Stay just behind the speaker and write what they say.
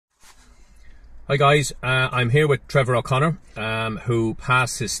Hi guys, I'm here with Trevor O'Connor, who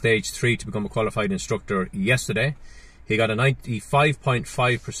passed his stage 3 to become a qualified instructor yesterday. He got a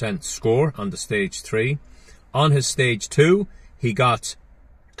 95.5% score on the stage 3. On his stage 2, he got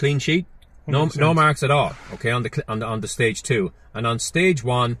clean sheet, no marks at all. Okay, on the stage 2, and on stage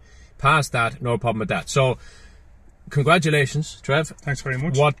 1, passed that, no problem with that. So, congratulations, Trev. Thanks very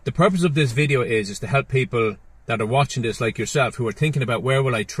much. What the purpose of this video is to help people that are watching this, like yourself, who are thinking about where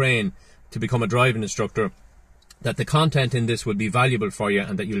will I train to become a driving instructor, that the content in this will be valuable for you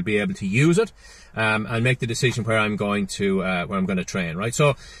and that you'll be able to use it and make the decision where I'm going to train, right?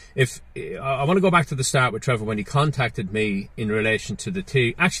 So if I want to go back to the start with Trevor when he contacted me in relation to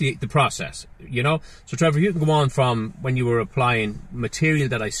the process, you know. So Trevor, you can go on from when you were applying, material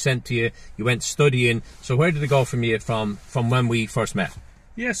that I sent to you, you went studying. So where did it go from you from when we first met?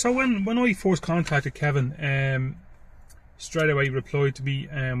 Yeah, so when I first contacted Kevin, straight away he replied to me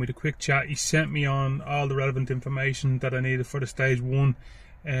with a quick chat. He sent me on all the relevant information that I needed for the stage 1.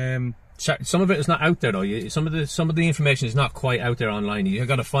 Some of it is not out there though. Some of the information is not quite out there online. You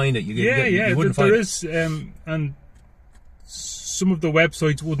got to find it. You wouldn't find it. And some of the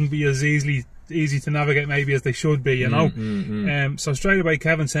websites wouldn't be as easy to navigate maybe as they should be, you know. So straight away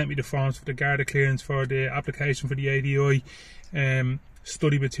Kevin sent me the forms for the Garda clearance, for the application for the ADI,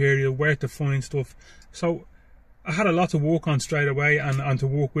 study material, where to find stuff. So I had a lot to work on straight away and to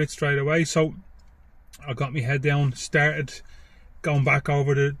work with straight away. So I got my head down, started going back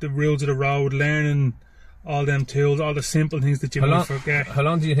over the rules of the road, learning all them tools, all the simple things that you might forget. How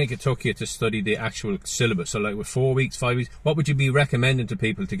long do you think it took you to study the actual syllabus? So like with 4 weeks, 5 weeks, what would you be recommending to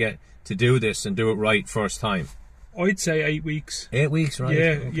people to get to do this and do it right first time? I'd say 8 weeks. 8 weeks, right? Yeah,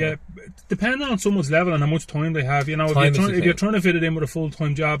 okay. Yeah. Depending on someone's level and how much time they have. You know, if you're trying to fit it in with a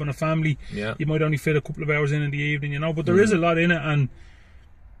full-time job and a family, you might only fit a couple of hours in the evening, you know. But there is a lot in it,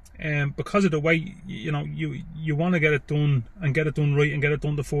 and because of the way, you know, you want to get it done and get it done right and get it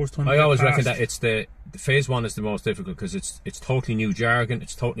done the first time. I always reckon that it's the phase 1 is the most difficult because it's totally new jargon,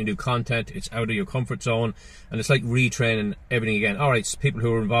 it's totally new content, it's out of your comfort zone, and it's like retraining everything again. All right, people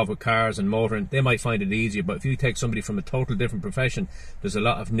who are involved with cars and motoring, they might find it easier, but if you take somebody from a total different profession, there's a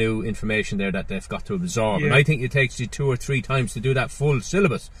lot of new information there that they've got to absorb. And I think it takes you 2 or 3 times to do that full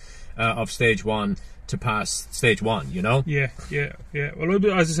syllabus of stage 1 to pass stage 1, you know. Yeah.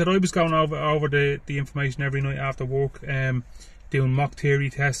 Well, as I said, I was going over the information every night after work, doing mock theory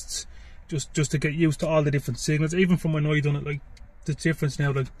tests, just to get used to all the different signals. Even from when I done it, like the difference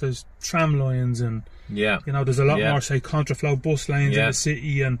now, like there's tram lines and you know, there's a lot more, say, contraflow bus lanes in the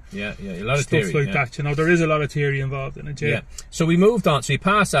city and a lot of stuff theory, like that. You know, there is a lot of theory involved in it. Yeah. So we moved on. So we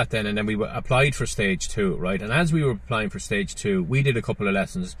passed that then, and then we applied for stage 2, right? And as we were applying for stage 2, we did a couple of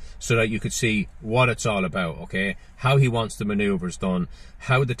lessons so that you could see what it's all about. Okay, how he wants the manoeuvres done,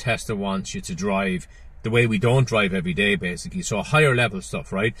 how the tester wants you to drive, the way we don't drive every day, basically. So higher level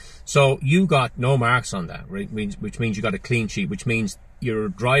stuff, right? So you got no marks on that, right? Which means you got a clean sheet, which means you're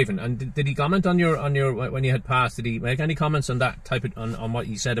driving. And did he comment on your when you had passed? Did he make any comments on that type of on what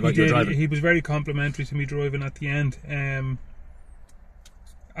you said about your driving? He was very complimentary to me driving at the end. I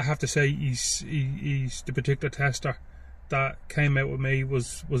have to say, he's the particular tester that came out with me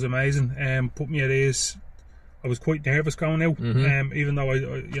was amazing. Put me at ease. I was quite nervous going out, even though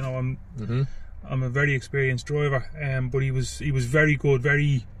I'm a very experienced driver, but he was very good,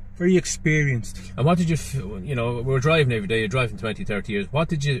 very experienced. And what did you feel, you know, we're driving every day, you're driving 20, 30 years, what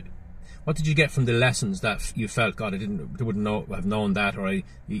did you get from the lessons that you felt, God, I wouldn't have known that, or I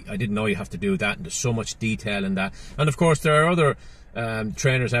didn't know you have to do that, and there's so much detail in that. And of course there are other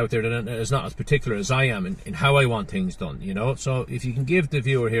trainers out there that is not as particular as I am in how I want things done, you know. So if you can give the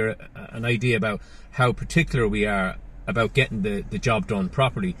viewer here an idea about how particular we are about getting the job done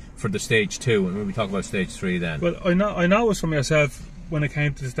properly for the stage 2, and when we talk about stage 3 then. Well, I know it was for myself when it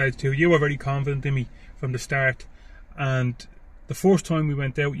came to the stage 2. You were very confident in me from the start, and the first time we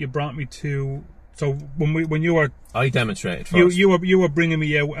went out, you brought me to. So when you were, I demonstrated first. You were bringing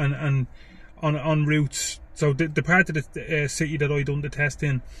me out and on routes. So the part of the city that I done the test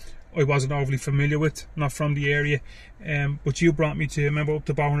in, I wasn't overly familiar with, not from the area, but you brought me to, remember, up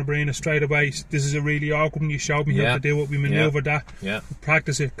to Bowen straight away. This is a really awkward one. You showed me how to do it. We manoeuvred that.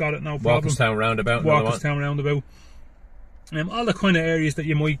 Practice it, got it, no problem. Walkerstown roundabout. All the kind of areas that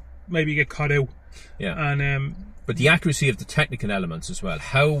you might maybe get caught out. And but the accuracy of the technical elements as well.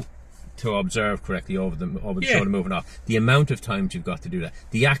 How to observe correctly over the shoulder moving off. The amount of times you've got to do that.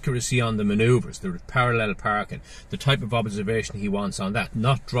 The accuracy on the manoeuvres, the parallel parking, the type of observation he wants on that.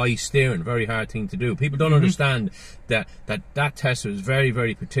 Not dry steering, very hard thing to do. People don't understand that tester is very,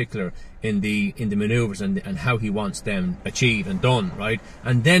 very particular in the manoeuvres and how he wants them achieved and done, right?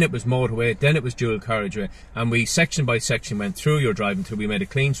 And then it was motorway, then it was dual carriageway, and we section by section went through your drive until we made a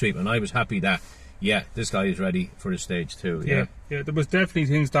clean sweep, and I was happy that, yeah, this guy is ready for his stage 2. Yeah, there was definitely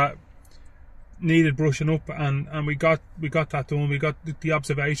things that needed brushing up, and we got that done. We got the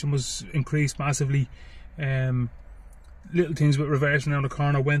observation was increased massively. Little things with reversing around the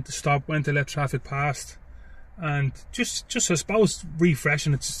corner, when to stop, when to let traffic pass, and just I suppose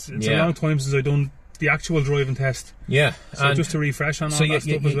refreshing. It's a long time since I've done the actual driving test. Yeah, so and just to refresh on all that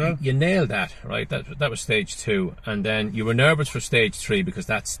stuff as well. You nailed that, right? That was stage 2, and then you were nervous for stage 3 because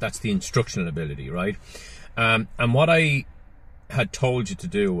that's the instructional ability, right? And what I had told you to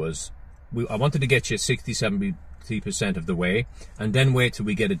do was, I wanted to get you 60-70% of the way, and then wait till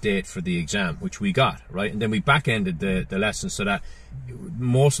we get a date for the exam, which we got, right? And then we back-ended the lessons so that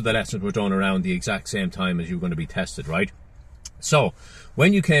most of the lessons were done around the exact same time as you were going to be tested, right? So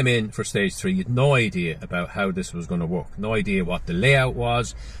when you came in for stage 3, you had no idea about how this was going to work, no idea what the layout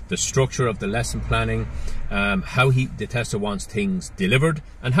was, the structure of the lesson planning, how the tester wants things delivered,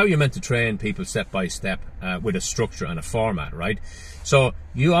 and how you're meant to train people step by step with a structure and a format, right? So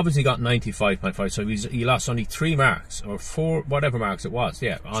you obviously got 95.5, so you lost only 3 marks, or 4, whatever marks it was.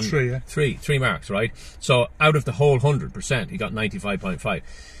 Yeah, on 3 marks, right? So out of the whole 100%, you got 95.5.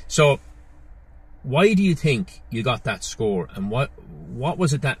 So why do you think you got that score, and what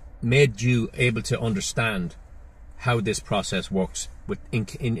was it that made you able to understand how this process works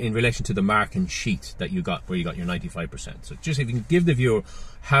in relation to the marking sheet that you got, where you got your 95%? So just if you can give the viewer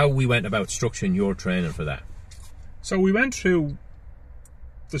how we went about structuring your training for that. So we went through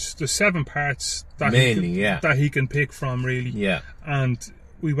the 7 parts that mainly, that he can pick from, really. Yeah. And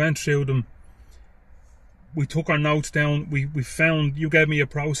we went through them. We took our notes down. We found, you gave me a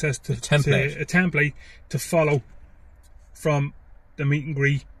process a template to follow from the meet and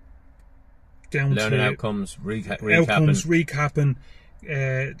greet down learning to outcomes, recapping,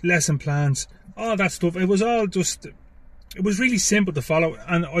 lesson plans, all that stuff. It was all just, it was really simple to follow.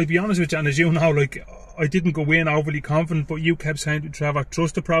 And I'd be honest with you, and as you know, like, I didn't go in overly confident, but you kept saying to Trevor,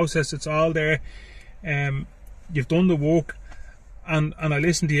 trust the process, it's all there. You've done the work, and I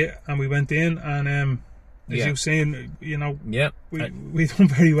listened to you, and we went in, and as you were saying, you know, we done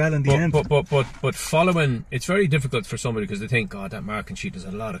very well in the end. But following, it's very difficult for somebody because they think, God, that marking sheet, there's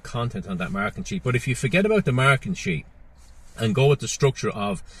a lot of content on that marking sheet. But if you forget about the marking sheet and go with the structure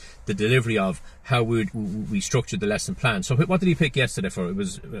of the delivery of how we structured the lesson plan. So what did he pick yesterday for? It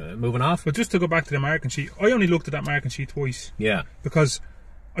was moving off? But just to go back to the marking sheet, I only looked at that marking sheet twice. Yeah. Because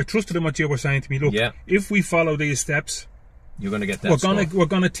I trusted in what you were saying to me. Look, if we follow these steps, you're going to get that. We're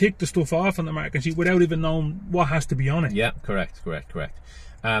going to tick the stuff off on the marking sheet without even knowing what has to be on it. Yeah, correct.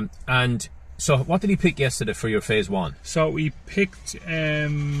 And so what did he pick yesterday for your phase 1? So he picked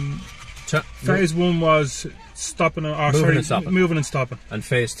phase 1 was stopping, moving and stopping. And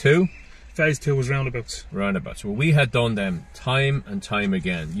phase 2? Phase 2 was roundabouts. Roundabouts. Well, we had done them time and time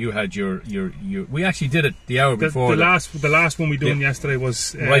again. You had your we actually did it the hour before. The last one we done yesterday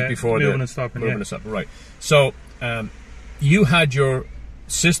was right before moving and stopping. Moving and stopping. Right. So you had your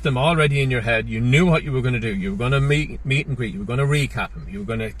system already in your head. You knew what you were going to do. You were going to meet and greet. You were going to recap him. You were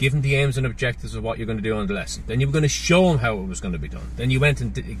going to give him the aims and objectives of what you're going to do on the lesson. Then you were going to show him how it was going to be done. Then you went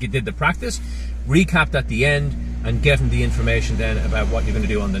and did the practice, recapped at the end, and gave him the information then about what you're going to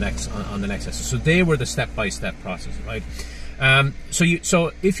do on the next lesson. So they were the step-by-step process, right?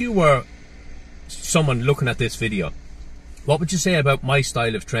 So if you were someone looking at this video, what would you say about my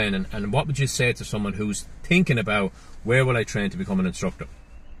style of training, and what would you say to someone who's thinking about where will I train to become an instructor?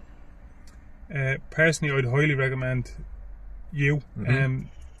 Personally, I'd highly recommend you.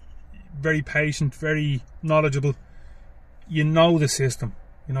 Very patient, very knowledgeable. You know the system.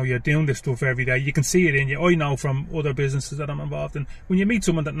 You know, you're doing this stuff every day. You can see it in you. I know from other businesses that I'm involved in. When you meet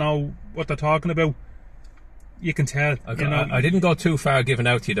someone that know what they're talking about, you can tell. I didn't go too far giving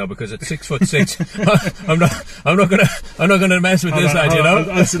out to you though, because at 6'6", I'm not gonna mess with this lad, you know.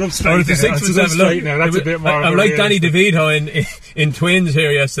 I'll sit up straight. Now. That's a bit more. I'm like Danny DeVito in Twins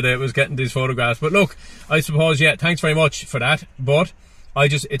here yesterday. It was getting these photographs, but look, I suppose thanks very much for that. But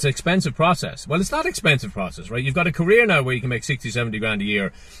it's an expensive process. Well, it's not expensive process, right? You've got a career now where you can make 60, 70 grand a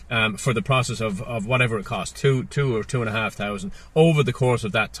year, for the process of whatever it costs, two or 2,500 over the course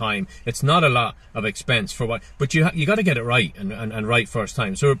of that time. It's not a lot of expense for what, but you got to get it right and right first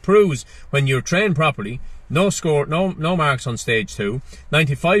time. So it proves when you're trained properly, no score, no marks on stage 2,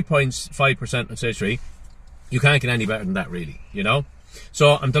 95.5% on stage 3, you can't get any better than that, really, you know?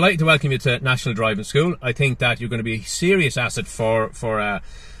 So I'm delighted to welcome you to National Driving School. I think that you're going to be a serious asset for our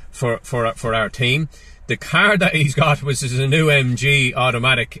team. The car that he's got, which is a new MG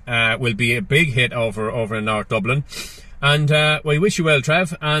automatic, will be a big hit over in North Dublin. And we wish you well,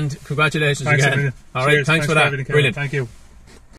 Trev, and congratulations again. All right, thanks for that. Brilliant. Thank you.